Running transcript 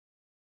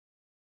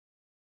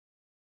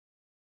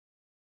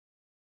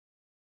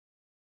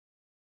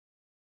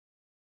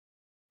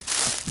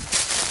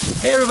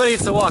Hey everybody,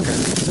 it's the Walker.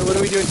 So what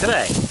are we doing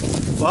today?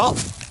 Well,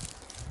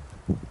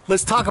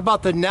 let's talk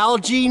about the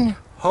Nalgene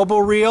Hobo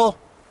Reel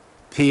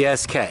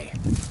PSK.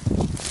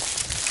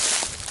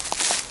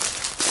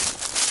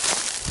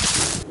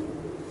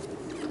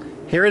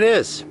 Here it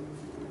is.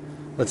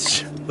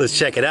 Let's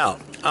check it out.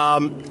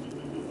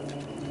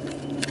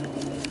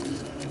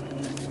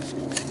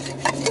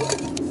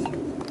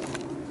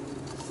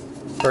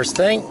 First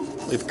thing,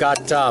 we've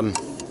got an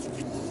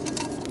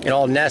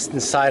old nest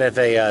inside of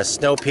a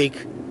Snow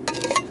Peak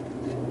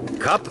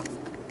cup.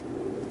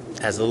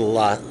 Has a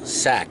little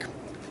sack.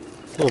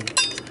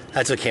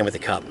 That's what came with the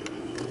cup.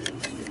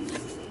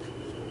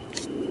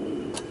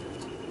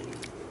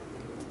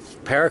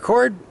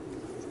 Paracord,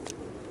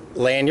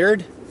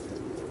 lanyard,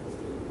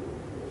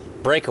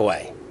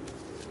 breakaway.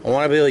 I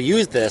want to be able to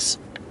use this,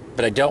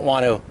 but I don't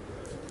want to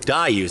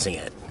die using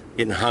it,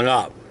 getting hung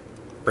up,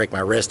 break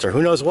my wrist or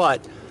who knows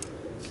what.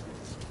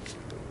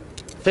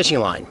 Fishing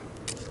line.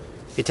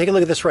 If you take a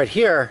look at this right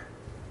here,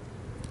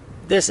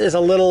 this is a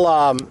little,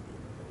 I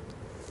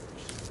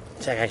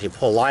can actually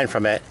pull a line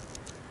from it.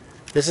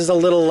 This is a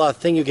little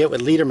thing you get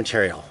with leader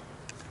material.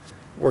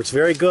 Works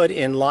very good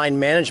in line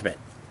management.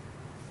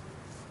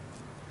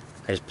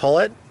 I just pull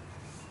it,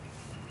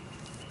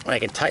 and I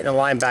can tighten the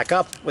line back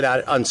up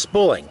without it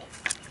unspooling.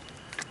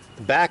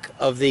 The back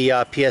of the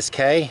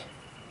PSK,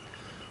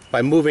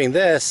 by moving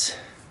this,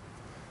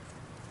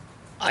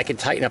 I can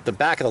tighten up the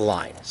back of the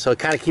line. So it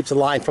kind of keeps the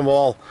line from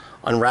all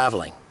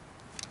unraveling.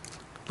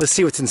 Let's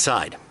see what's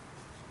inside.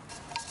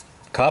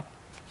 Cup,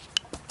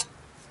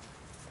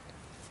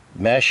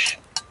 mesh,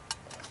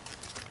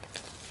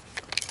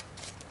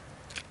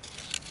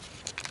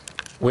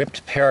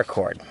 whipped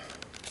paracord.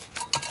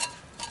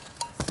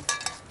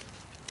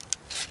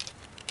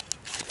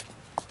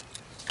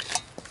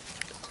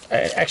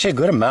 Actually a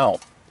good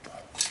amount.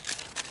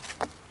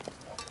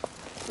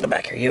 Go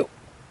back here, you.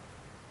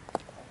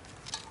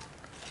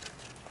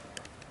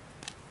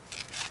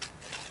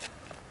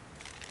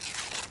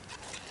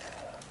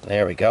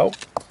 There we go.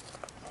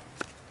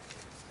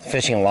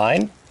 Fishing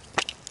line.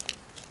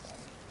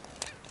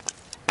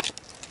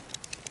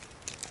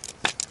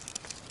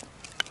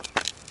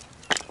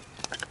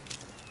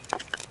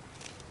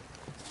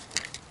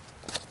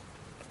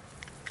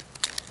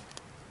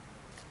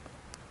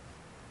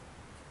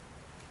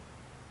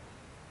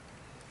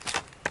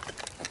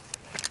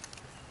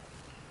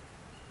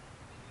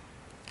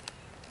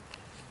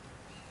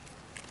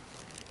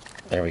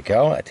 There we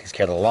go. That takes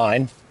care of the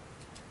line.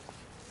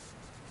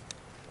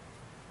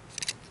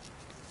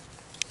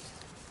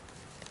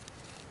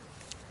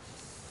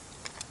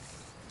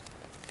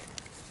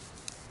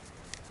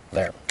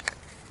 There.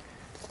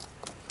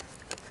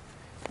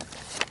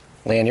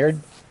 Lanyard.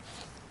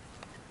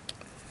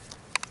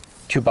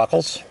 2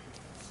 buckles.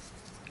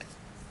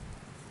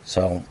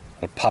 So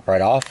it'll pop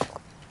right off.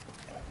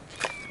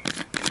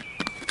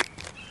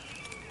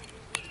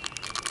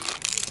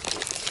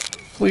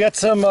 We got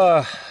some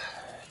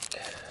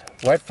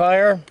wet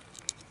fire,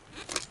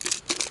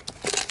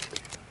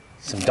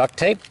 some duct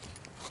tape,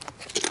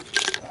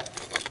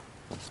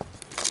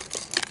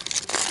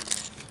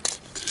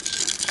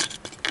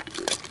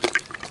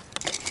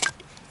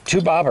 two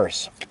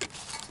bobbers,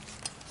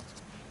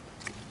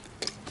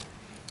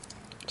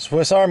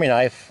 Swiss Army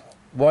knife,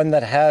 one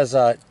that has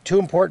 2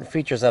 important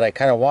features that I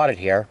kind of wanted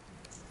here.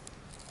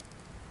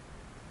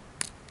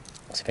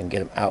 Let's see if I can get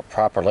them out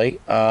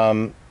properly.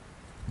 The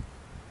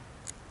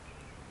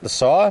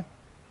saw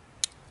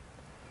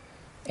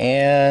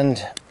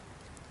and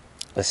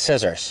the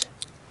scissors,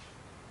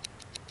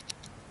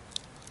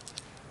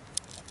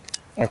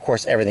 and of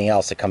course everything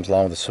else that comes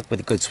along with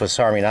a good Swiss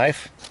Army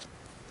knife.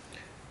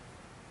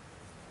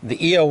 The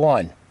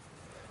EO1,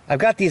 I've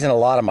got these in a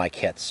lot of my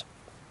kits.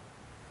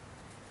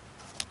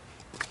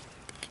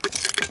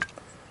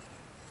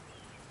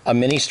 A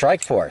mini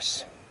strike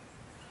force,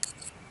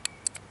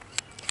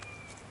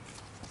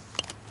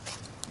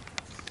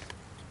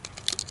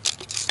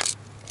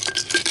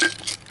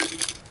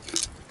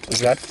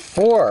 we've got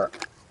 4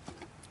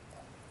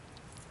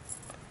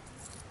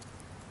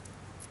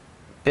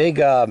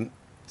 big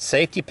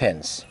safety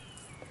pins.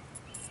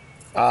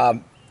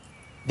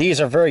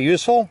 These are very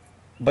useful,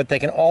 but they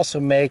can also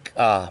make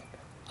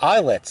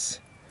eyelets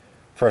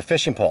for a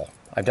fishing pole.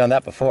 I've done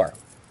that before.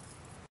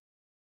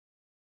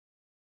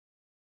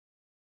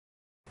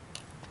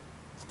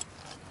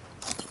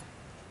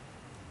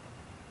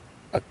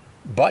 A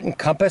button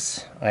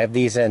compass. I have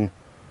these in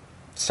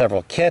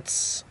several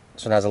kits.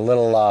 This one has a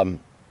little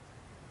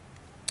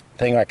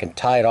thing where I can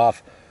tie it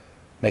off,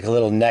 make a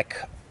little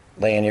neck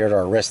lanyard or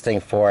a wrist thing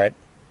for it.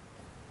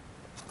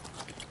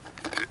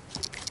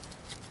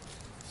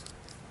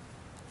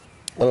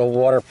 Little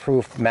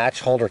waterproof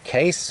match holder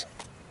case.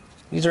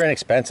 These are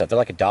inexpensive. They're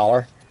like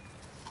 $1.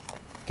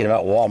 Get them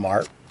at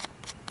Walmart.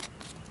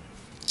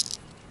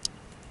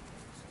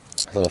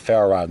 A little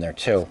ferro rod in there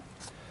too.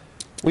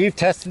 We've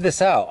tested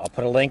this out. I'll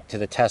put a link to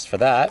the test for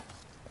that.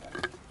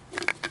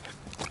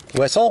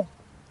 Whistle.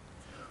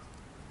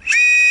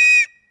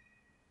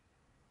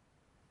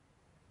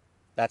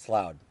 That's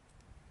loud.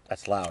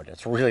 That's loud.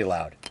 It's really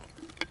loud.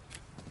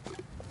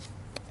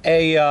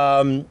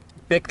 A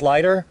Bic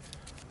lighter.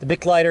 The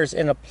Bic lighter's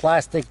in a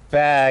plastic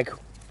bag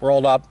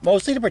rolled up,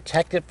 mostly to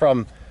protect it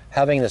from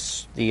having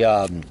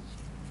the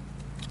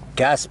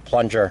gas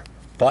plunger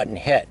button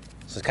hit.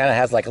 So it kind of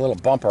has like a little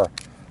bumper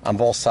on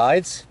both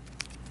sides.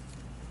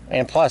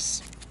 And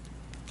plus,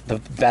 the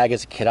bag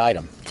is a kit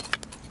item.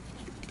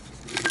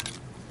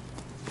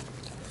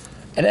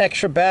 An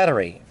extra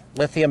battery,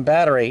 lithium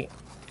battery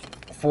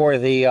for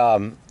the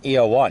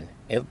EO1.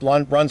 It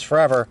runs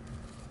forever,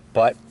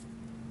 but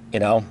you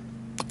know,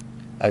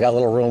 I've got a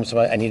little room, so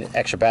I need an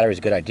extra battery. Is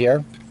a good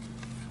idea.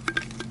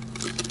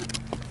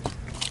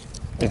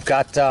 We've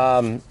got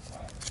 4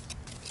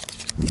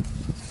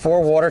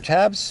 water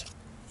tabs.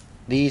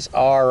 These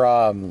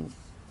are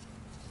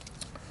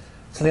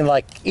something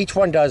like, each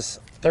one does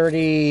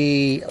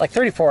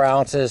 34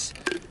 ounces.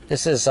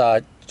 This is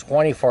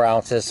 24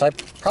 ounces, so I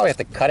probably have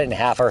to cut it in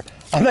half, or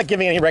I'm not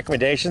giving any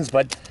recommendations,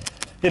 but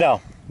you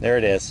know, there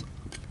it is.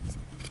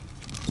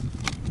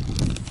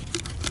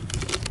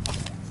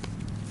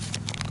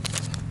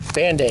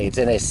 Band-Aids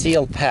in a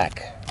sealed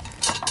pack.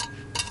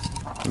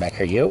 Come back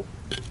here, you.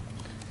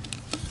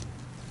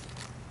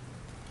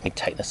 Let me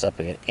tighten this up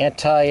again.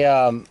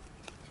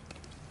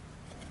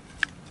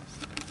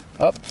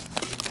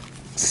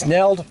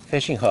 Snelled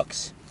fishing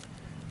hooks.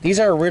 These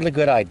are a really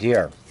good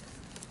idea.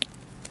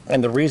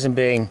 And the reason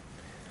being,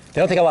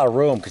 they don't take a lot of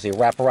room because they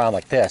wrap around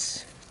like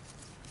this.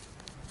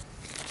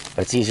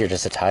 But it's easier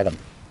just to tie them.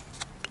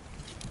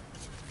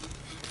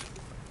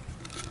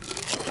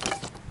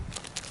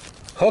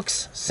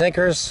 Hooks,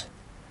 sinkers,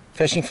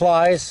 fishing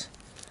flies,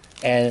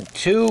 and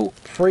 2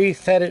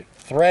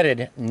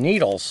 pre-threaded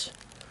needles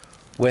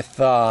with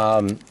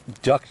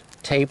duct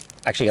tape,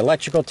 actually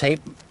electrical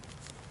tape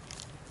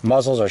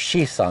muzzles or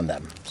sheaths on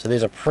them. So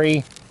these are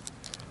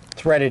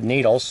pre-threaded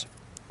needles.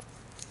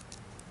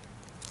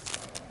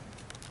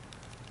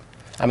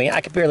 I mean,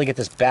 I could barely get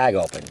this bag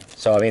open.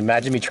 So I mean,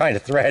 imagine me trying to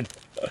thread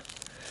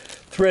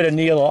a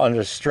needle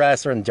under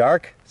stress or in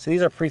dark. So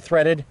these are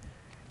pre-threaded.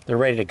 They're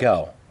ready to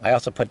go. I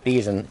also put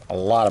these in a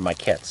lot of my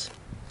kits.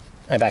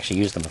 I've actually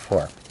used them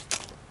before.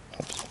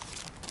 Oops.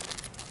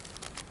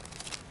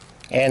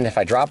 And if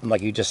I drop them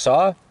like you just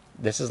saw,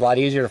 this is a lot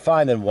easier to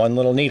find than one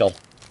little needle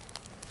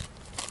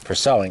for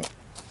sewing.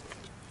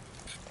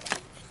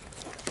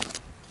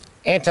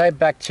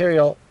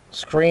 Antibacterial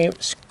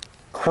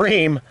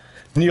cream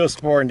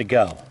Neosporin to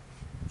go.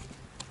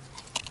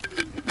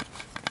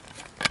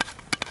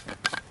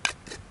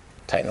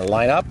 Tighten the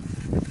line up.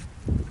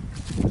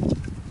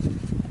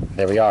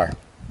 There we are.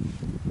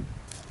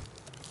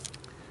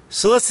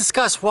 So let's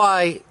discuss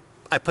why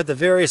I put the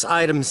various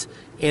items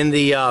in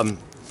the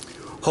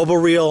Hobo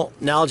Reel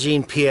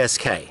Nalgene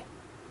PSK.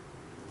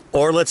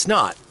 Or let's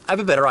not. I have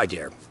a better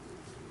idea.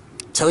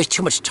 It's always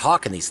too much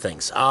talk in these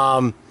things.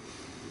 I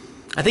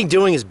think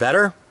doing is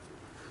better.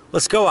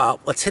 Let's go out.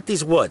 Let's hit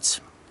these woods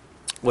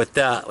with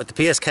the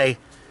PSK.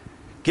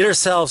 Get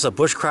ourselves a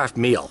bushcraft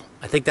meal.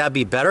 I think that'd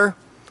be better.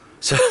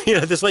 So you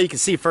know, this way you can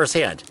see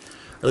firsthand.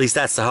 Or at least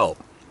that's the hope.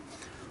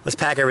 Let's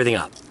pack everything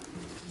up.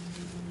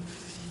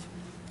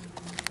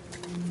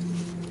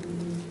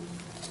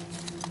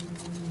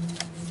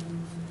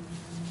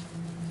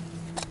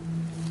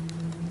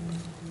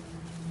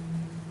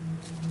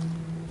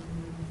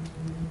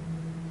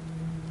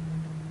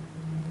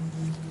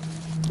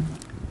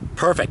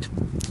 Perfect.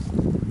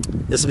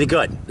 This will be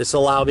good. This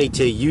will allow me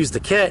to use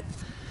the kit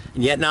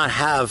and yet not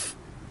have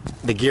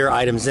the gear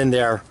items in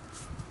there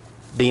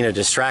being a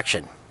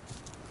distraction.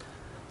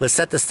 Let's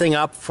set this thing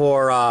up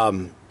for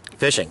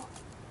fishing.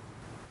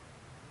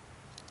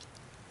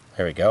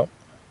 There we go.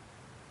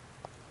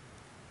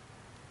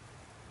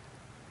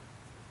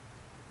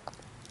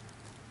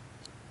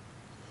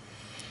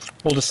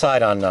 We'll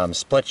decide on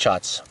split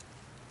shots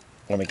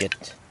when we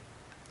get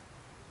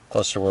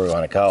closer to where we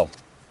want to go.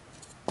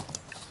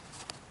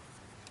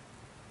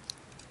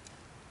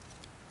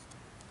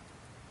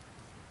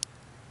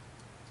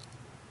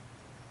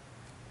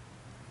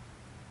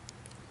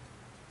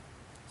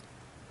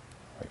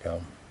 There we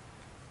go.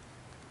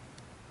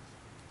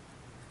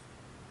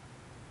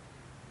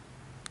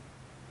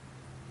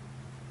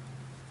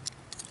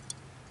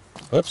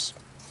 Whoops.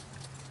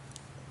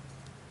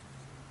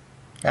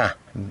 Ah,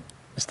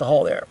 missed the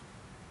hole there.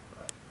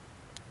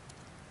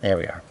 There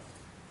we are.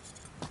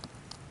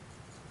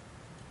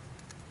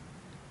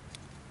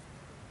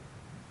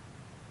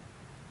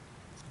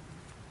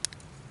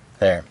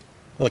 There.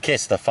 Little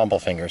case of the fumble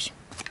fingers.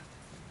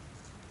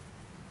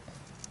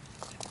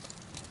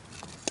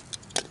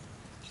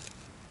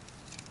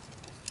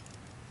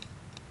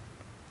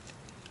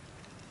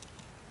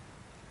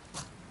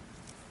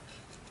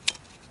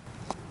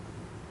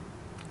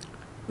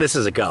 This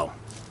is a go.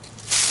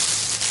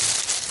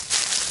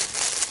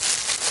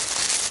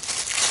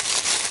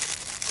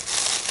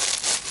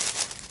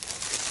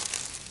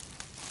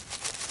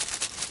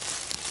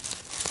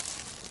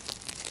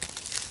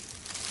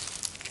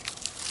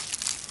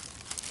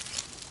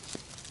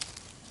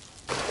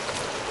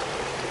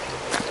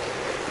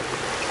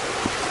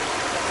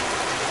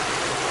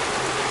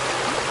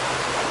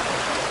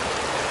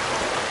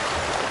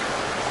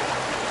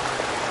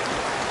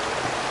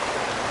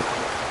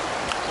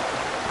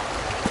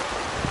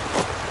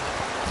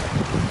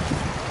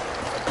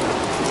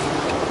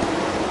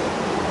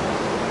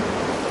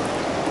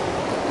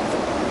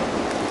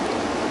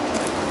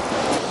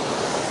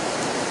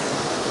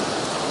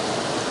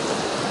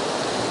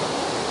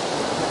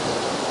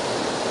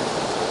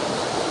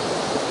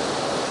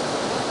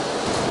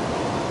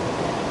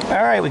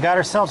 All right, we got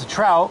ourselves a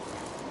trout.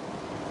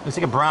 Looks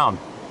like a brown.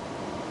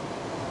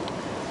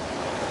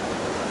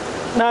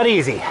 Not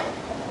easy.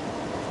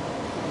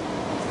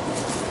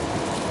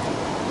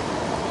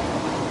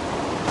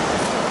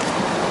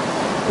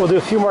 We'll do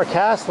a few more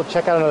casts. We'll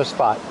check out another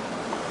spot.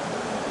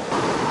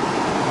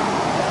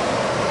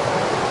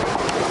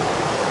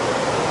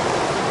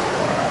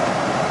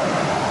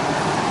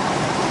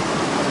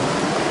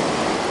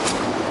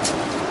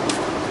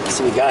 Let's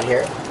see what we got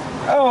here.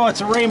 Oh,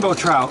 it's a rainbow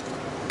trout.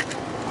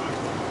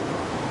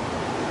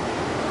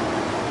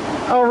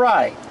 All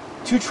right,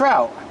 2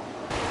 trout.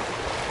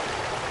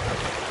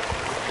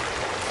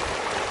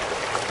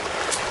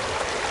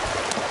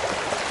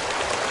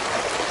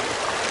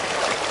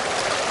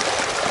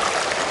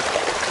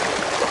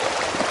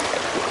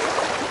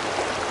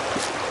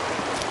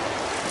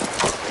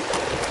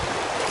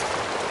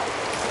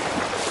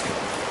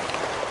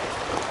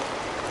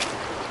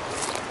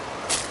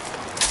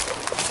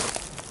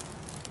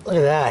 Look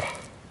at that.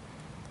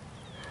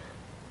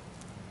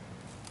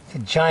 It's a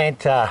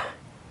giant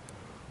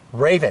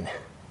raven.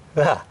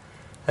 Ah,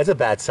 that's a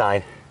bad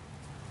sign.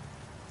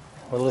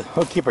 We'll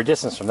keep our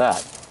distance from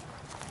that.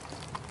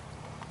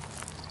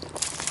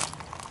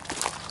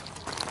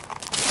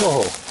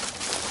 Whoa.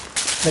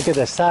 Look at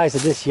the size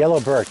of this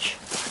yellow birch.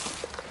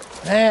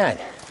 Man,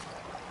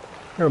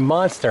 you're a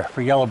monster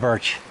for yellow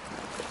birch.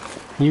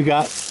 You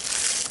got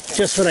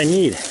just what I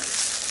need.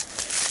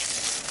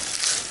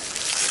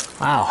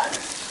 Wow.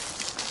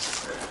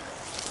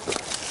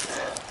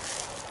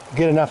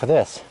 Get enough of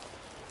this.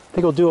 I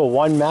think we'll do a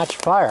 1-match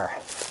fire.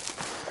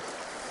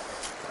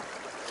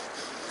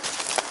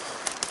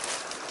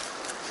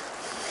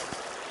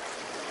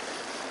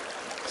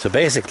 So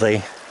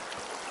basically,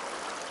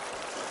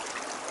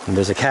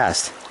 there's a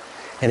cast,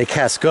 and it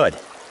casts good.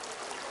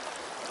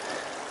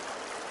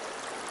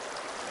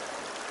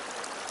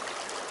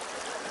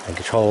 And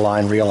control the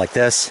line reel like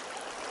this.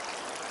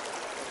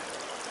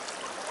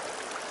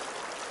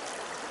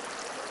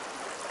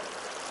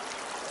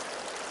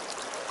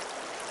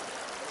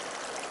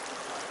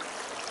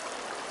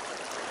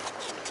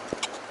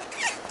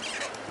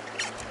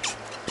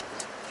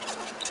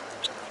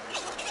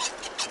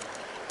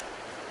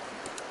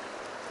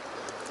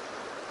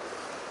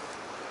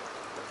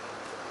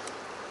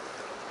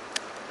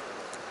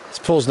 This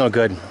pool's no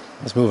good.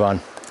 Let's move on.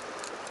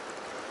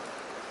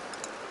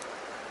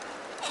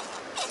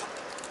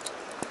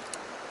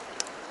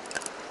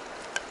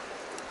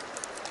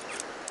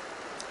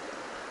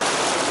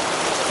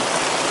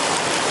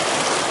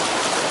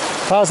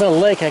 If I was in a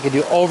lake, I could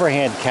do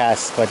overhand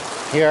casts, but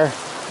here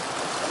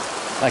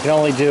I can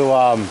only do,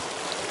 well,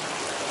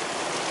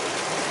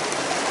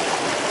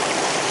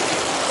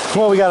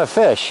 we got a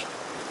fish.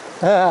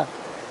 Not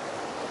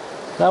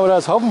what I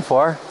was hoping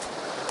for.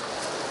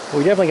 But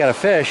we definitely got a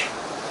fish.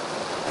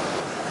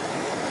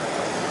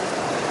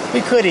 We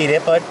could eat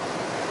it, but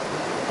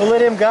we'll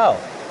let him go.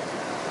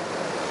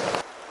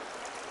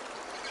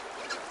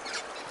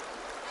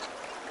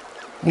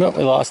 Nope,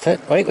 we lost it.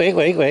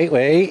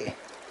 Wait.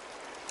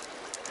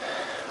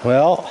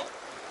 Well,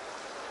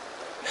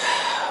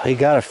 we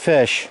got a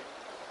fish.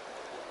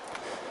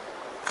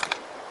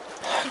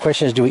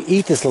 Question is, do we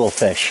eat this little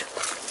fish?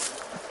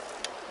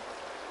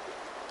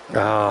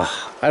 I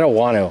don't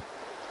want to.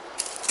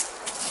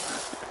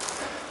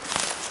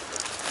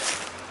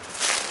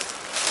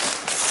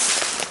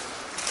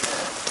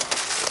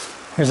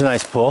 Here's a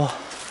nice pool.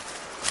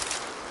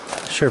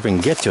 Not sure if we can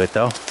get to it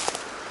though.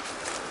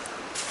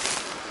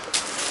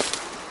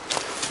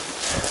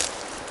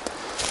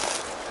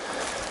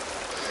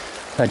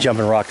 Not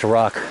jumping rock to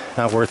rock.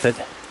 Not worth it.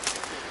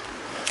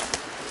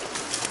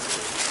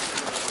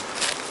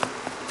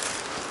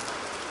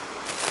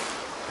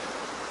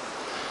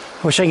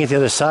 I wish I could get the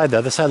other side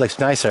though. This side looks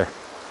nicer.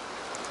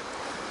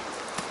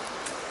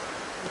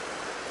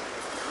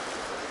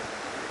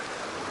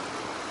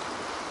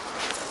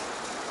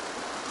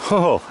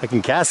 Oh, I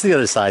can cast the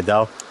other side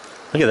though.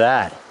 Look at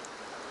that.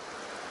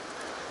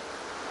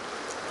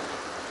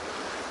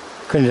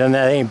 Couldn't have done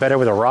that any better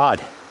with a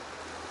rod.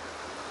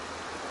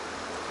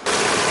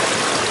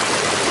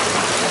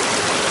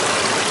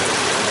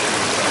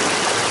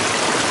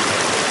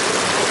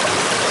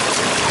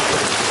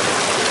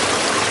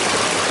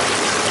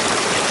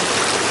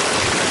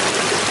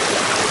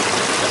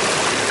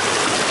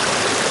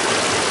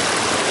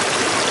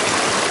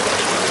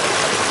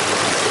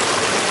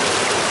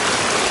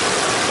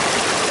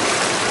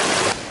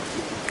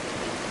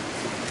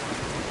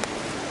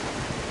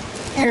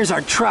 Here's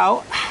our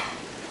trout.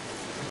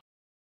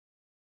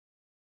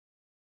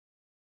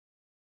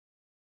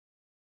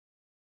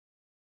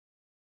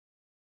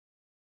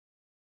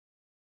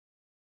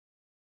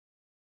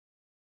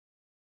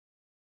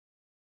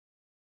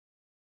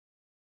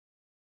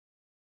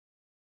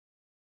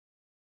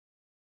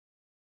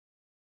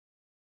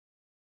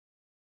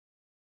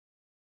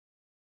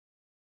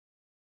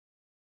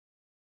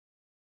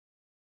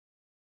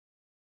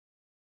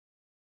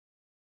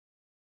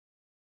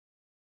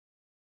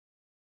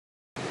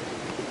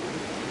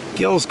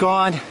 Gill's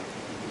gone.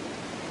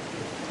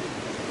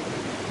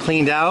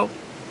 cleaned out.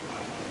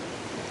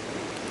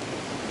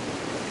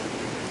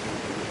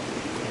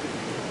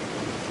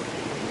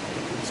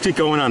 Let's get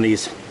going on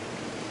these.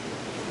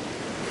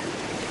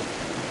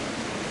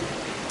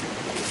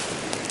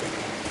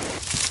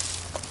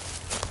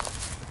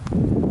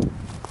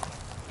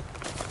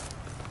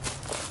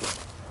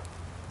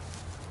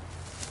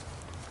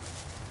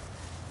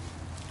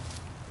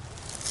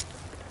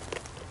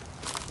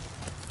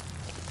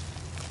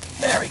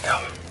 There we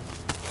go.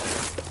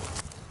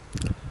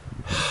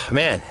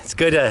 Man, it's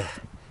good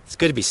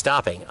to be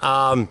stopping.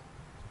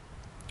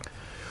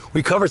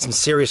 We covered some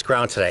serious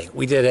ground today.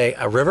 We did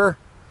a river,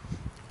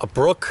 a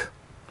brook,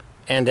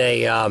 and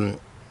a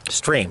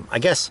stream. I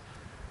guess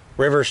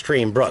river,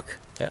 stream, brook.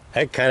 Yeah,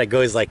 it kind of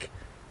goes like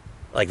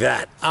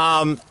that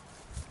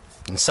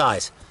in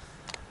size.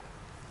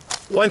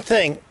 One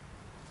thing,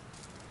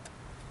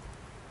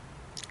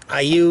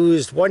 I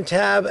used one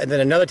tab and then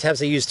another tab,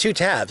 so I used 2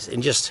 tabs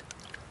in just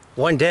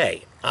one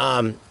day.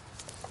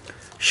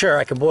 Sure,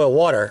 I can boil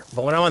water,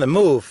 but when I'm on the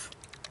move,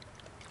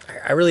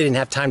 I really didn't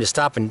have time to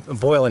stop and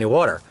boil any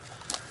water.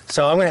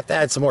 So I'm gonna have to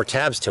add some more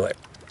tabs to it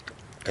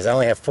because I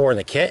only have 4 in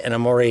the kit, and I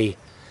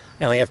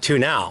only have 2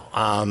 now.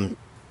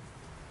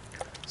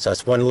 So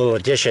it's one little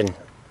addition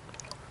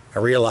I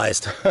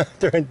realized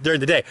during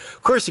the day.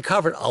 Of course, you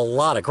covered a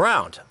lot of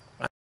ground.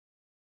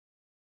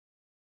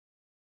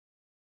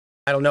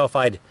 I don't know if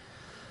I'd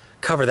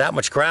cover that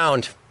much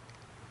ground,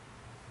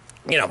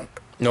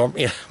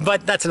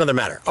 but that's another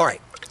matter. All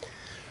right.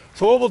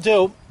 So what we'll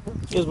do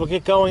is we'll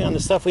get going on the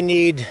stuff we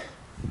need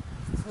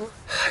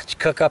to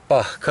cook up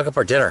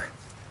our dinner.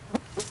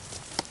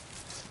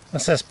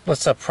 Let's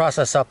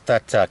process up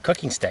that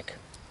cooking stick.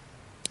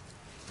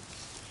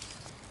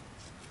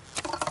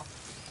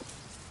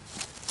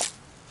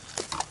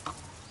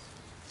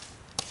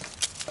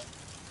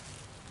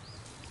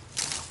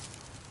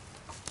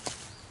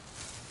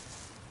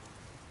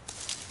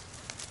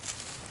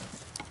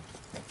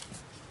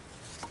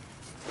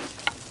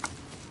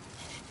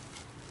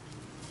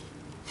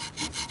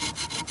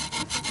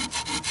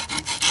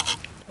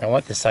 I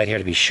want this side here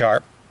to be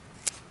sharp.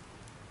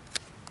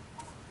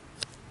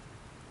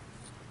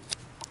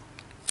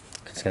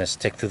 It's going to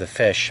stick through the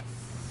fish.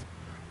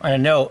 On a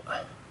note,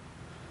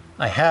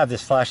 I have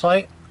this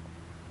flashlight.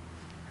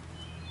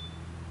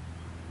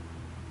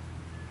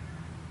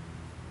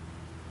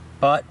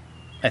 But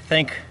I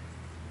think,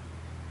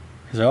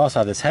 because I also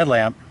have this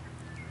headlamp,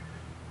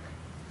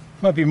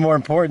 it might be more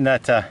important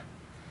that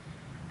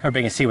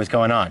everybody can see what's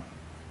going on.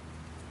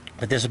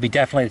 But this would be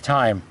definitely the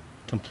time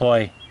to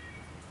employ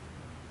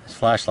this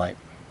flashlight.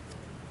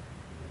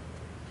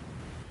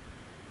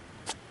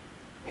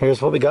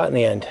 Here's what we got in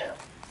the end.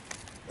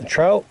 The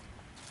trout,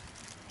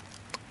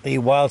 the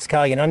wild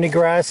scallion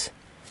undergrass,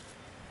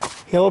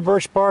 yellow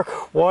birch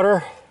bark,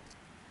 water.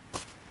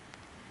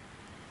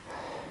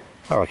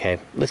 Okay,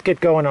 let's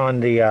get going on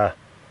the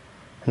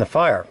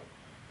fire.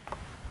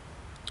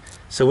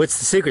 So what's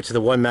the secret to the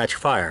one match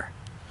fire?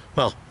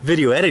 Well,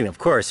 video editing, of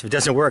course. If it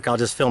doesn't work, I'll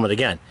just film it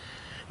again.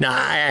 Now,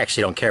 I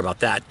actually don't care about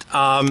that.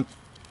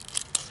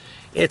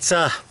 It's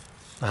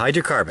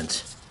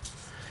hydrocarbons,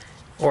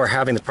 or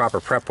having the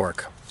proper prep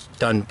work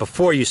done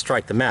before you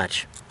strike the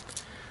match.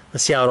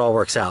 Let's see how it all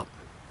works out.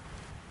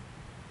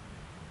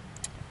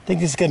 I think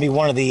this is going to be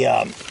one of the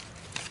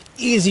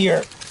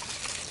easier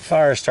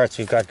fire starts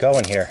we've got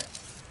going here.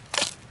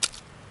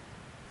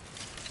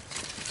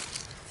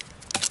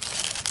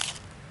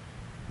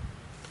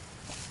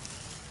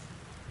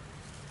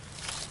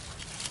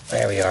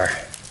 There we are.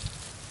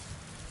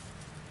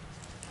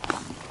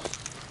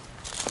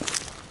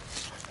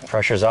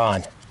 Pressure's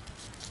on.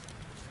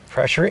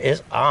 Pressure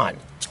is on.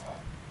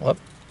 Whoop.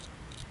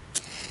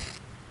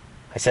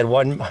 I said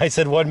one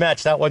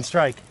match, not one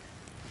strike.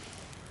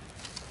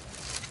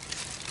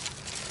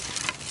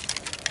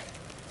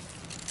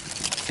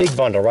 Big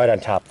bundle right on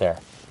top there.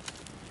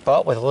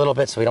 But with a little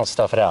bit so we don't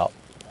stuff it out.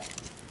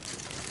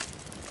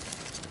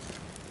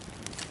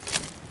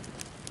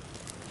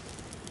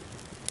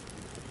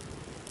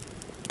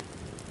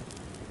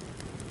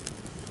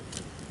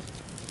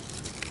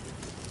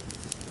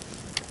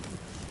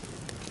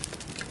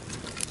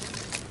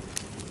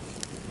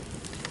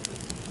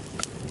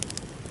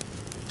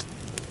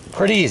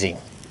 Pretty easy.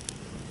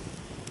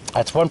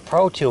 That's one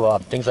pro to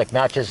things like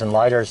matches and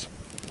lighters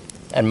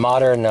and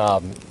modern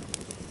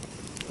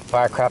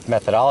firecraft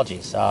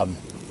methodologies.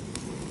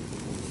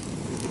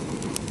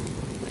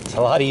 It's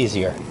a lot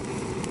easier.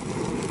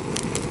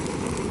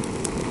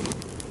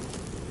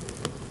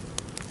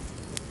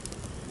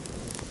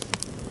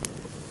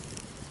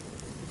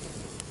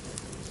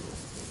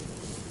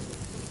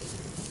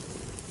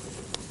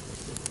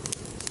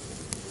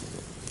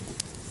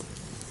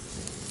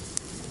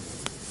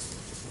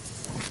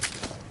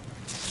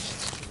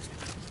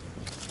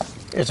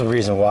 There's a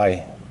reason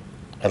why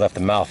I left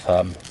the mouth.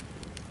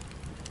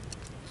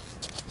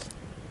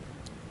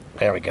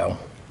 There we go.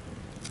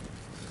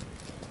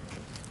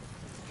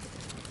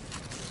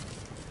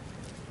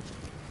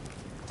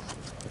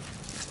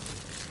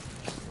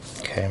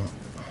 Okay.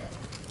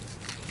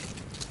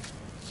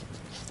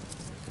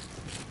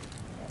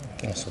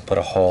 This will put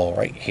a hole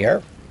right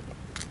here.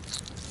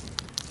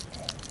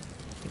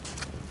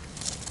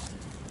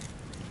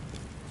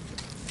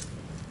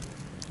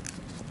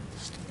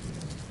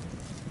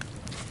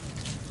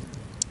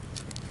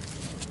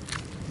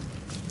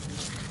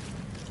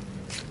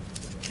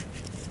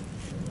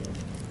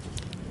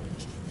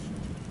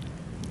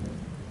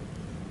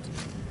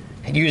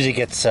 It usually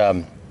gets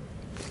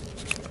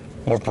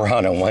more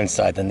brown on one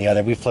side than the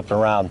other. We flip it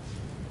around.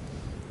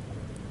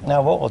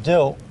 Now what we'll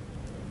do,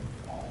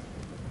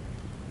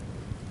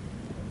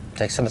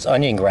 take some of this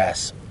onion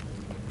grass.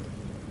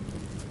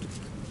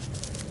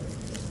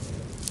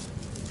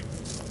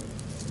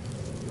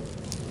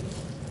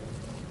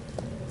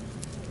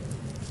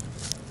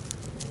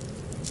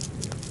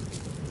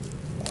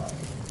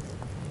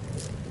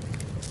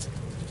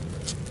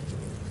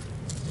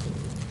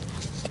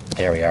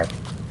 There we are.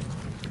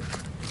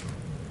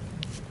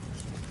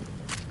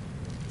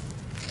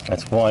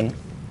 That's one.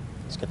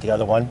 Let's get the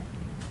other one.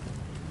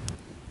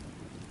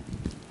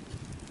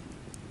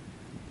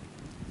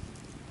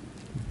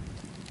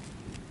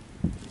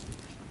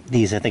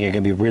 These I think are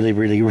going to be really,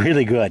 really,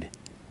 really good.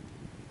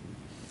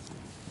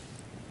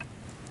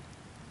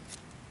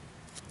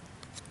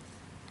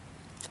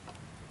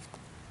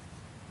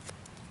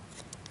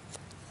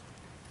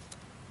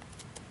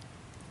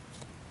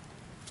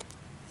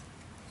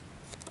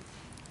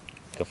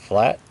 Go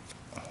flat.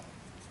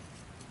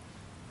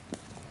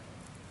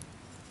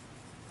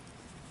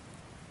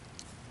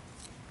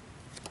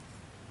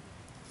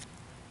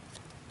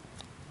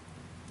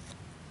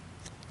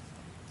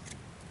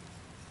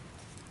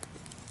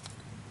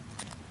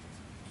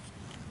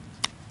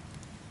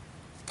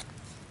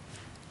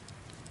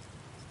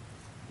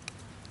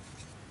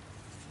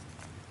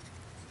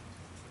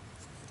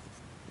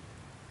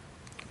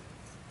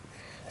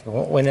 It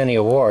won't win any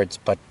awards,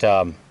 but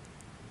I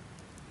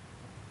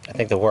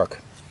think they'll work.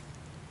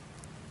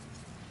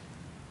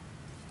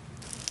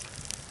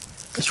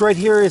 This right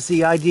here is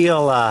the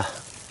ideal,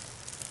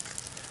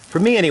 for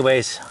me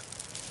anyways,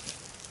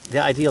 the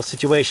ideal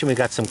situation. We've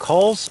got some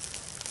coals.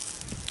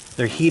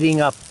 They're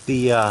heating up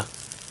the,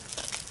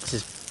 this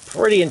is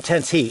pretty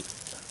intense heat,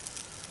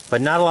 but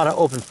not a lot of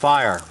open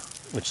fire,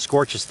 which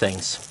scorches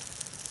things.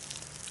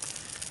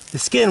 The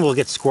skin will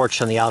get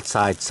scorched on the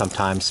outside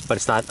sometimes, but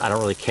it's not, I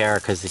don't really care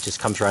because it just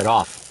comes right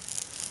off.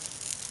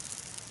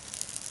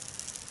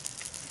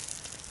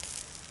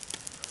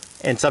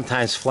 And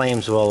sometimes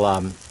flames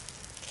will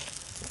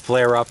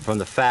flare up from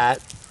the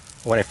fat.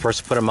 When I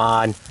first put them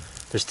on,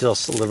 there's still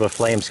a little bit of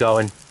flames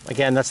going.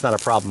 Again, that's not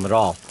a problem at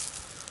all.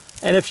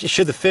 And if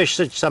should the fish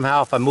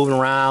somehow, if I'm moving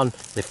around,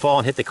 they fall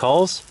and hit the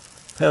coals,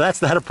 well,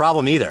 that's not a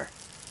problem either.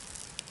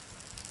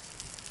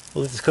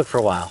 We'll let this cook for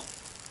a while.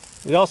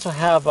 We also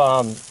have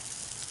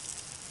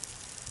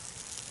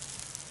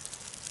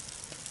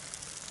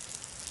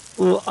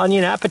little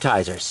onion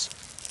appetizers.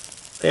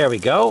 There we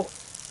go.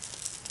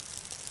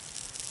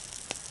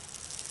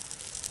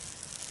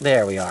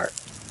 There we are.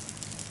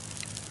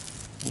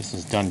 This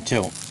is done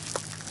too.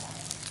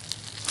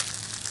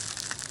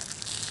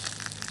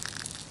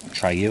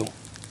 Try you.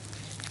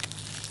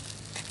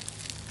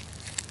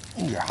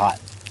 Ooh, you're hot.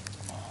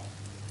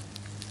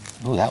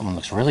 Ooh, that one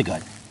looks really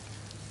good.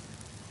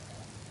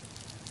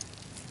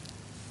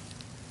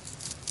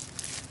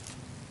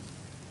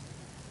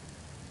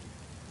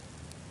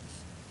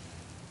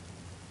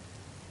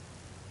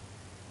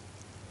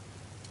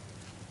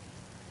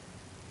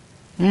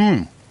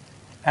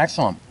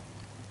 Excellent.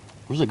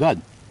 Really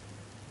good.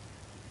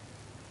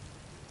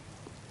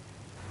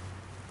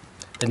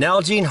 The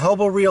Nalgene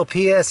Hobo Reel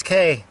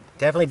PSK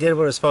definitely did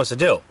what it was supposed to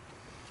do.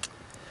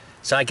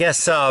 So I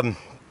guess,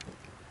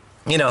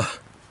 you know,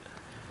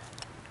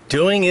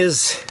 doing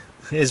is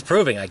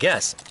proving, I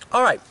guess.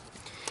 All right.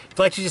 If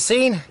you liked what you've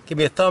seen, give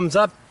me a thumbs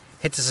up,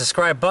 hit the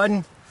subscribe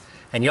button,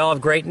 and y'all have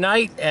a great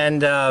night.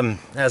 And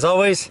as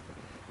always,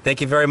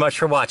 thank you very much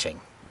for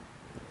watching.